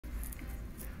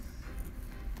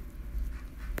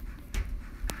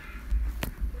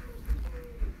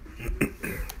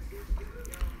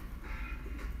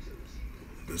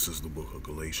This is the book of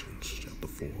Galatians, chapter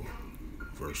 4,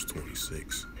 verse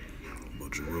 26.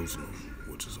 But Jerusalem,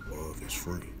 which is above, is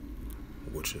free,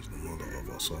 which is the mother of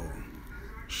us all.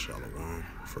 Shalom.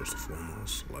 First and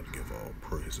foremost, I'd like to give all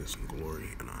praises and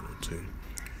glory and honor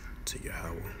to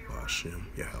Yahweh, Ba'ashem,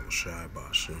 Yahweh Shai,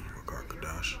 Ba'ashem,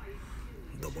 Rakar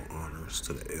Double honors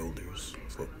to the elders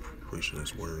for preaching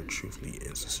his word truthfully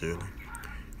and sincerely.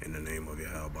 In the name of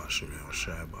Yahweh, Ba'ashem, Yahweh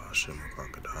Shai, Ba'ashem,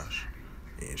 Rakar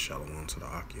and shalom to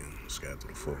the Akim, scattered to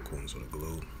the four corners of the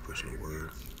globe, preaching the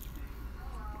word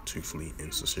truthfully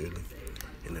and sincerely.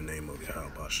 In the name of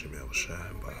Yahweh, Ba'ashem, Yahweh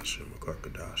Shai, Ba'ashem,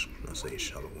 Rakar I say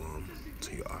shalom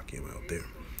to your Akim out there.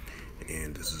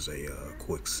 And this is a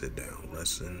quick sit-down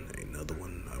lesson, another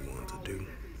one I wanted to do.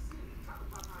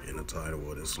 And the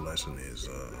title of this lesson is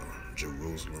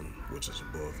Jerusalem, which is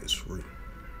above, is free.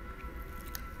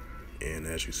 And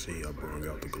as you see, I brought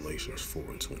out the Galatians 4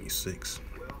 and 26.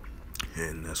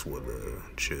 And that's what the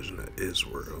children of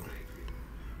Israel,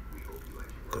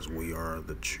 because we are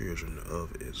the children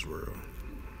of Israel,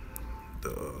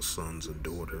 the sons and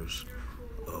daughters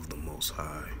of the Most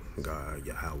High God,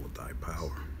 Yahweh, thy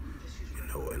power.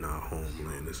 And our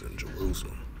homeland is in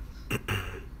Jerusalem.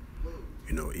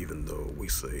 Even though we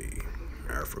say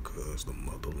Africa is the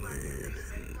motherland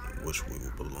in which we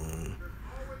will belong,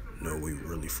 no, we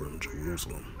really from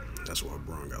Jerusalem. That's why I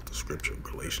brought out the scripture,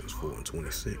 Galatians 4 and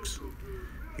 26.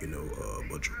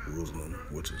 But Jerusalem,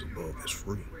 which is above, is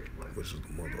free, which is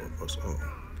the mother of us all.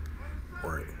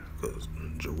 Right? Because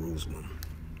Jerusalem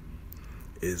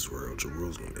is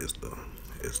the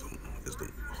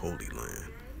Holy Land.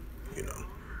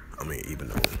 Even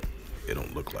though it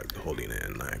don't look like the Holy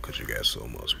Land now, because you got so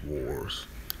much wars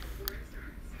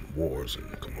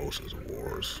and commotions of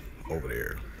wars over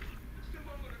there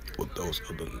with those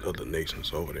other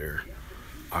nations over there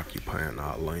occupying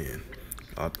our land.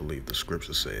 I believe the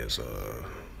scripture says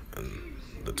and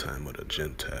the time of the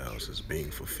Gentiles is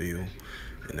being fulfilled,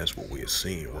 and that's what we are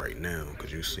seeing right now,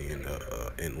 because you're seeing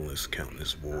endless,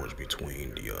 countless wars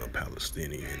between the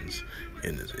Palestinians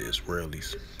and the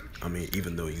Israelis.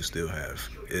 Even though you still have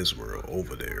Israel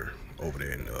over there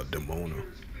in Dimona,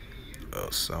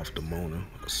 South Dimona,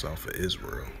 south of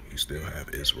Israel, you still have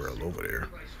Israel over there,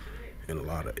 and a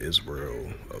lot of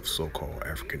Israel of so-called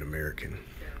African American,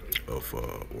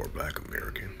 or Black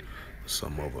American.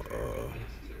 Some of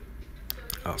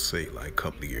I'll say like a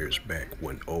couple of years back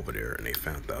went over there and they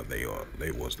found out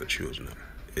they was the children of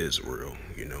Israel,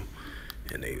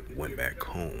 and they went back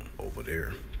home over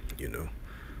there,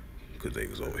 because they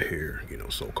was over here,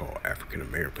 so-called African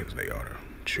Americans. They are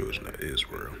the children of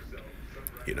Israel,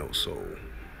 so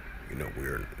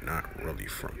we're not really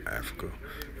from Africa,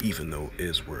 even though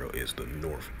Israel is the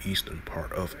northeastern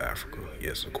part of Africa.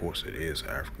 Yes, of course it is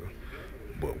Africa,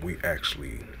 but we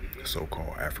actually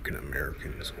so-called African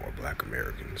Americans or Black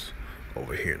Americans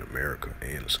over here in America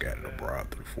and scattered abroad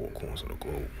through the four corners of the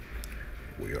globe.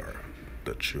 We are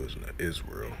the children of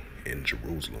Israel, and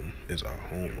Jerusalem is our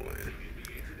homeland,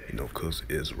 because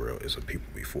Israel is a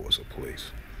people before it's a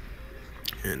place.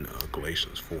 In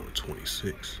Galatians 4 and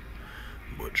 26,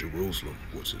 but Jerusalem,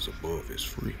 which is above, is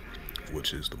free,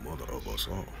 which is the mother of us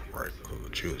all, right? Because the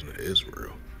children of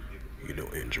Israel,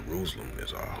 and Jerusalem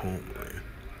is our homeland.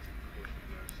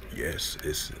 Yes,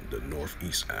 it's in the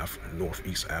Northeast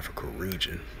Africa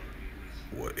region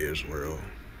where Israel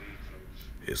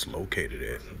is located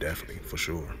at, definitely, for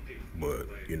sure. But,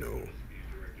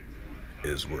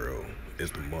 Israel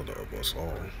is the mother of us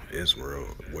all.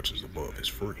 Israel, which is above, is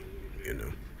free,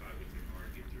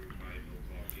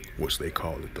 which they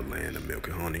call it the land of milk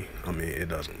and honey. It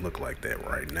doesn't look like that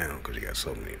right now because you got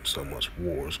so much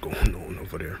wars going on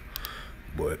over there.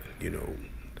 But,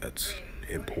 that's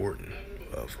important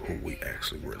of who we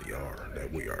actually really are,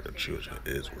 that we are the children of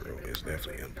Israel, is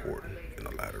definitely important in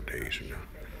the latter days,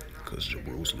 because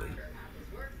Jerusalem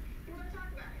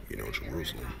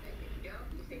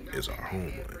is our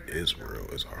homeland. Israel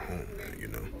is our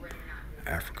homeland,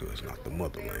 Africa is not the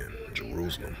motherland.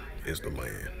 Jerusalem is the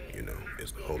land,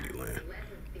 it's the Holy Land.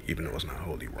 Even though it's not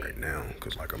holy right now,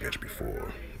 because like I mentioned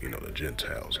before, the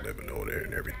Gentiles living over there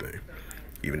and everything.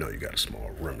 Even though you got a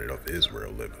small remnant of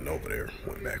Israel living over there,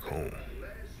 went back home,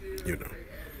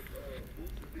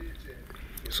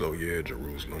 So yeah,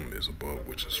 Jerusalem is above,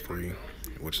 which is free,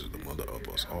 which is the mother of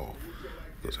us all,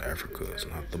 because Africa is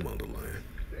not the motherland.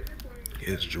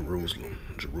 It's Jerusalem.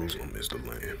 Jerusalem is the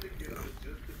land,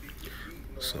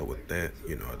 So with that,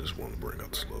 I just want to bring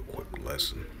out this little quick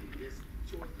lesson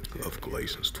of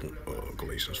Galatians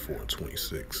 4 and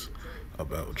 26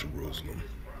 about Jerusalem,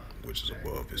 which is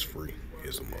above, is free,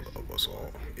 is the mother of us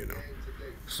all,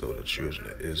 So the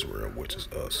children of Israel, which is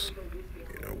us,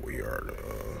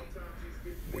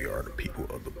 We are the people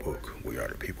of the book. We are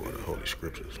the people of the Holy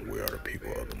Scriptures. We are the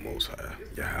people of the Most High,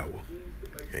 Yahweh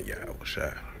and Yahweh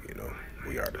Shai.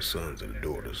 We are the sons and the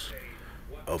daughters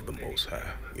of the Most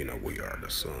High. We are the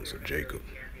sons of Jacob.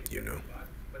 You know.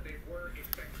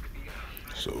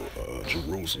 So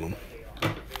Jerusalem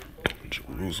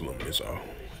is our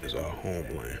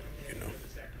homeland.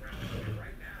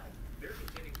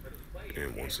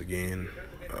 And once again,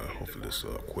 hopefully this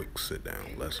quick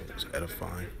sit-down lesson was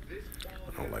edifying.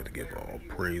 I would like to give all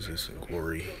praises and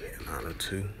glory and honor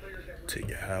to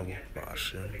Yahweh,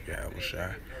 Ba'ashem, Yahweh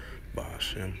Shai,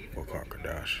 Ba'ashem, Bakar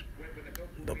Kadash.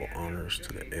 Double honors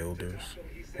to the elders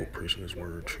who preach His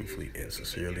word truthfully and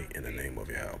sincerely in the name of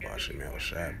Yahweh, Ba'ashem, Yahweh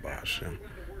Shai, Ba'ashem,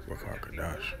 Bakar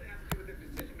Kadash.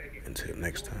 Until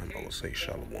next time, I will say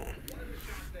Shalom.